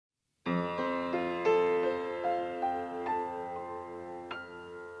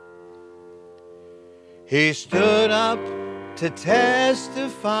He stood up to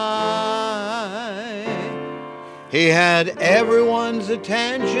testify. He had everyone's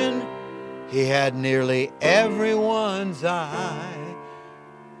attention. He had nearly everyone's eye.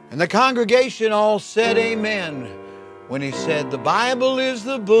 And the congregation all said amen when he said, the Bible is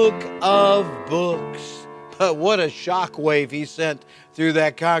the book of books. But what a shockwave he sent through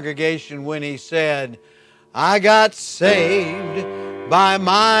that congregation when he said, I got saved by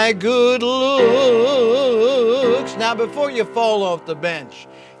my good looks. Now, before you fall off the bench,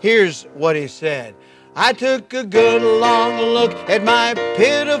 here's what he said. I took a good long look at my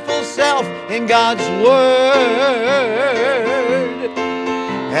pitiful self in God's Word.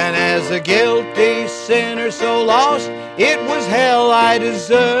 And as a guilty sinner so lost, it was hell I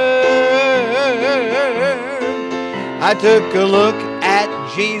deserved. I took a look at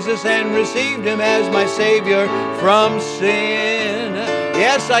Jesus and received Him as my Savior from sin.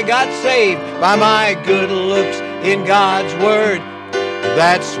 Yes, I got saved by my good looks in God's Word.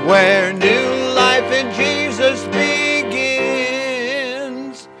 That's where new life in Jesus begins.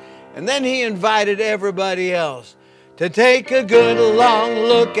 And then He invited everybody else to take a good long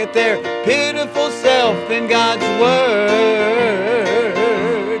look at their pitiful self in God's Word.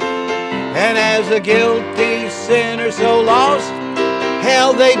 And as a guilty sinner so lost,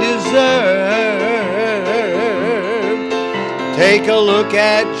 hell they deserve, take a look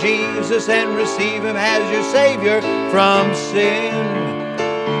at Jesus and receive Him as your Savior from sin.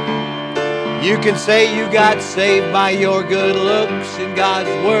 You can say you got saved by your good looks in God's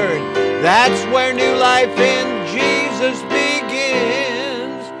Word. That's where new life in Jesus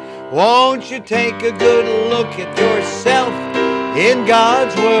begins. Won't you take a good look at yourself in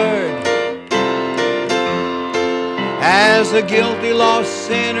God's Word? As a guilty, lost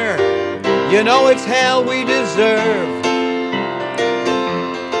sinner, you know it's hell we deserve.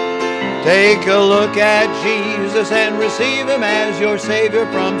 Take a look at Jesus and receive Him as your Savior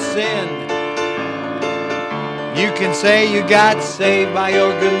from sin. You can say you got saved by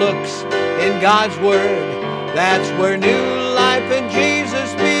your good looks in God's Word. That's where new life in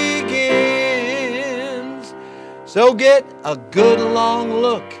Jesus begins. So get a good long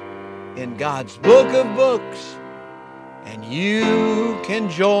look in God's book of books, and you can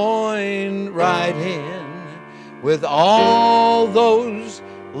join right in with all those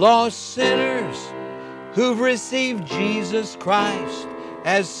lost sinners who've received Jesus Christ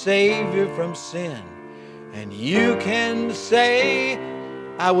as Savior from sin. And you can say,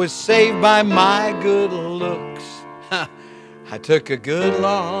 I was saved by my good looks. I took a good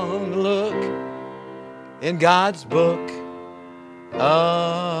long look in God's book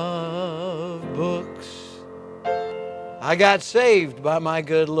of books. I got saved by my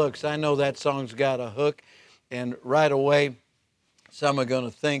good looks. I know that song's got a hook, and right away some are going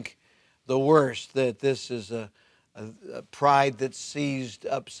to think the worst, that this is a pride that seized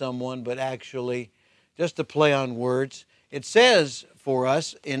up someone, but actually just a play on words. It says for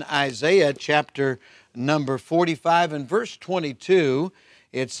us in Isaiah chapter number 45 and verse 22,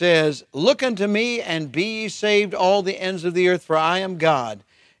 it says, look unto me and be ye saved all the ends of the earth, for I am God,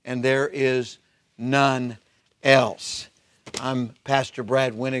 and there is none else. I'm Pastor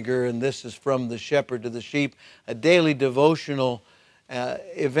Brad Winiger, and this is From the Shepherd to the Sheep, a daily devotional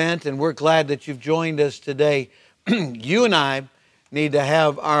event, and we're glad that you've joined us today. You and I need to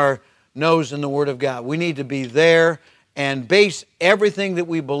have our nose in the Word of God. We need to be there and base everything that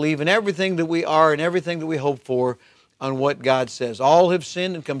we believe and everything that we are and everything that we hope for on what God says. All have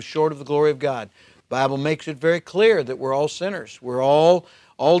sinned and come short of the glory of God. The Bible makes it very clear that we're all sinners. We're all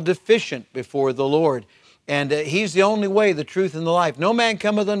deficient before the Lord. And He's the only way, the truth, and the life. No man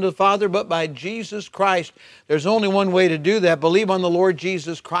cometh unto the Father but by Jesus Christ. There's only one way to do that. Believe on the Lord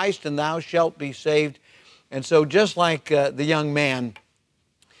Jesus Christ and thou shalt be saved. And so just like the young man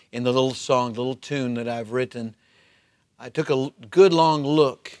in the little song, the little tune that I've written, I took a good long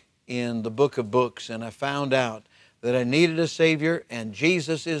look in the book of books, and I found out that I needed a Savior, and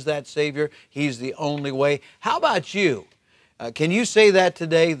Jesus is that Savior. He's the only way. How about you? Can you say that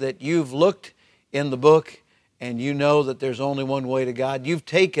today, that you've looked in the book and you know that there's only one way to God? You've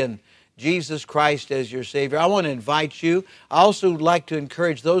taken Jesus Christ as your Savior. I want to invite you. I also would like to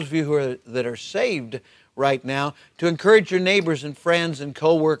encourage those of you that are saved right now to encourage your neighbors and friends and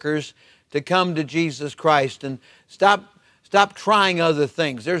co-workers to come to Jesus Christ and stop trying other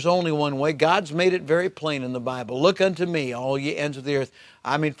things. There's only one way. God's made it very plain in the Bible. Look unto me, all ye ends of the earth.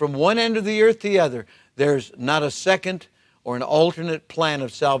 I mean, from one end of the earth to the other, there's not a second or an alternate plan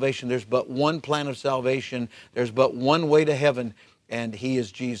of salvation. There's but one plan of salvation. There's but one way to heaven, and He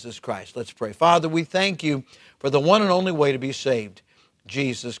is Jesus Christ. Let's pray. Father, we thank You for the one and only way to be saved,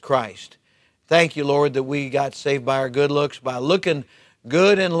 Jesus Christ. Thank you, Lord, that we got saved by our good looks, by looking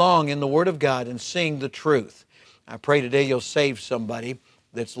good and long in the Word of God and seeing the truth. I pray today you'll save somebody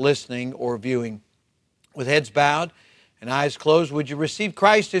that's listening or viewing. With heads bowed and eyes closed, would you receive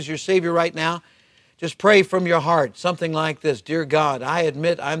Christ as your Savior right now? Just pray from your heart, something like this. Dear God, I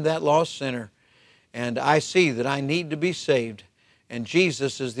admit I'm that lost sinner, and I see that I need to be saved, and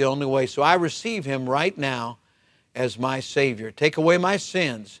Jesus is the only way. So I receive Him right now as my Savior. Take away my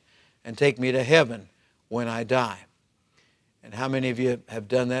sins and take me to heaven when I die. And how many of you have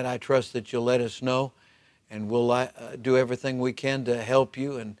done that? I trust that you'll let us know, and we'll do everything we can to help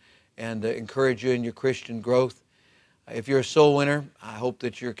you and encourage you in your Christian growth. If you're a soul winner, I hope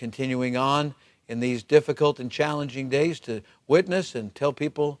that you're continuing on in these difficult and challenging days to witness and tell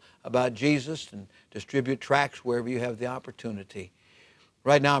people about Jesus and distribute tracts wherever you have the opportunity.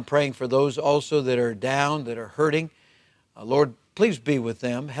 Right now I'm praying for those also that are down, that are hurting. Lord, please be with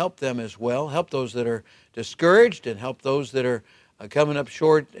them. Help them as well. Help those that are discouraged and help those that are coming up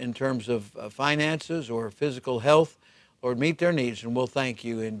short in terms of finances or physical health. Lord, meet their needs, and we'll thank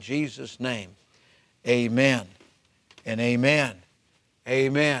you in Jesus' name. Amen and amen.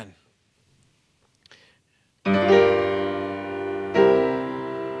 Amen.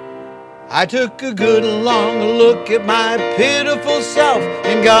 I took a good long look at my pitiful self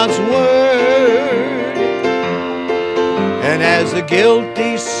in God's Word. And as a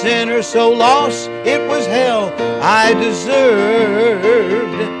guilty sinner so lost, it was hell I deserved.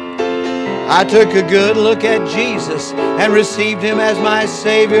 I took a good look at Jesus and received Him as my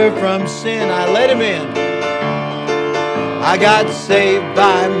Savior from sin. I let Him in. I got saved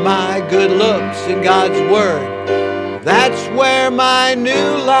by my good looks in God's Word. That's where my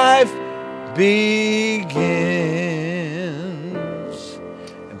new life begins.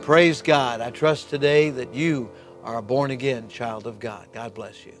 And praise God, I trust today that you are a born-again child of God. God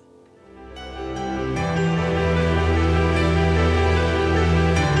bless you.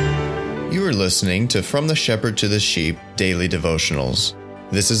 You are listening to From the Shepherd to the Sheep Daily Devotionals.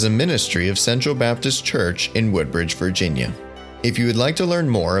 This is a ministry of Central Baptist Church in Woodbridge, Virginia. If you would like to learn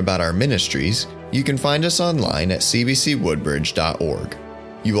more about our ministries, you can find us online at cbcwoodbridge.org.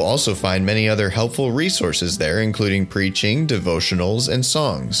 You will also find many other helpful resources there, including preaching, devotionals, and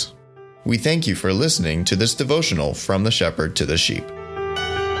songs. We thank you for listening to this devotional From the Shepherd to the Sheep.